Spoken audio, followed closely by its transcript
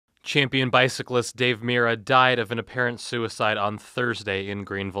Champion bicyclist Dave Mirra died of an apparent suicide on Thursday in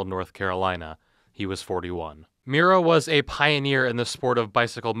Greenville, North Carolina. He was 41. Mirra was a pioneer in the sport of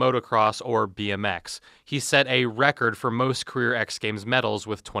bicycle motocross, or BMX. He set a record for most career X Games medals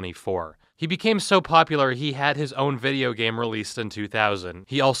with 24. He became so popular he had his own video game released in 2000.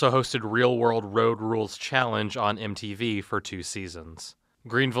 He also hosted Real World Road Rules Challenge on MTV for 2 seasons.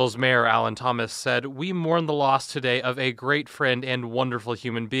 Greenville's Mayor Alan Thomas said, "We mourn the loss today of a great friend and wonderful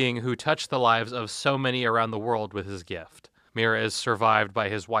human being who touched the lives of so many around the world with his gift." Mirra is survived by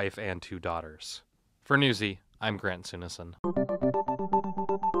his wife and 2 daughters. For Newsy, I'm Grant Sunison.